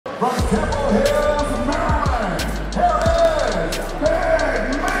from Temple Hills, Maryland, here is Big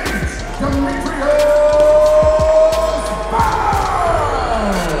Meat Demetrius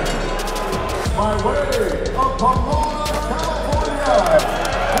Ballard. By way of Pomona, California,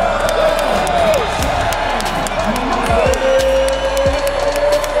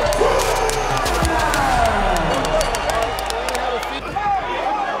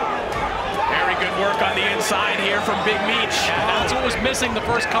 very good work on the inside here from Big Meech. That's what was missing the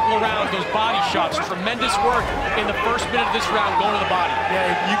first couple of rounds, those body shots. Tremendous work in the first minute of this round going to the body.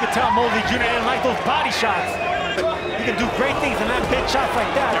 Yeah, you could tell Mosley Jr. didn't like those body shots. He can do great things and not big shots like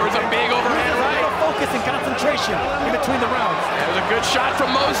that. There was a big overhand right. Focus and concentration in between the rounds. There's a good shot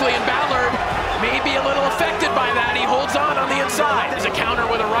from Mosley, and Ballard may be a little affected by that. He holds on the inside. There's a counter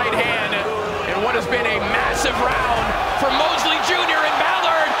with a right hand in what has been a massive round for Mosley Jr. and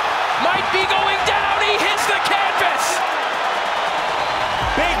Ballard might be going down. He hits the canvas.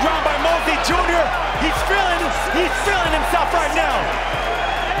 Big round by Mosley Jr. He's feeling himself right now.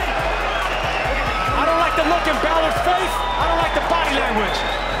 I don't like the look in Ballard's face. I don't like the body language.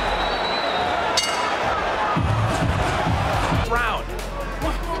 Round.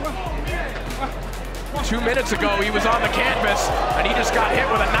 2 minutes ago, he was on the canvas, and he just got hit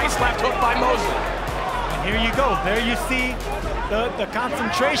with a nice left hook by Mosley. And here you go. There you see the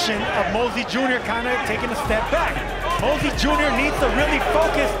concentration of Mosley Jr. kind of taking a step back. Mosley Jr. needs to really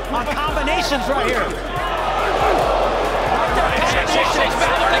focus on combinations right here. Right there, combinations.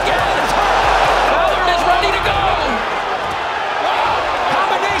 Ballard again. Ballard is ready to go.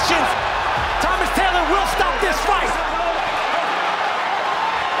 Combinations. Thomas Taylor will stop this fight.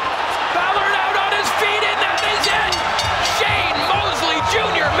 Ballard out on his feet, and that is it. Shane Mosley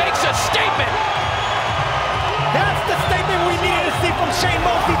Jr. makes a statement. That's the statement we needed to see from Shane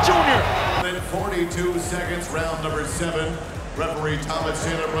Mosley Jr. In 42 seconds, round number 7. Referee Thomas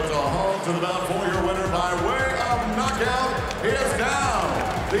Taylor puts a halt to the bout for your winner by way of knockout. He is now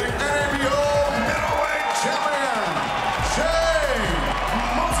the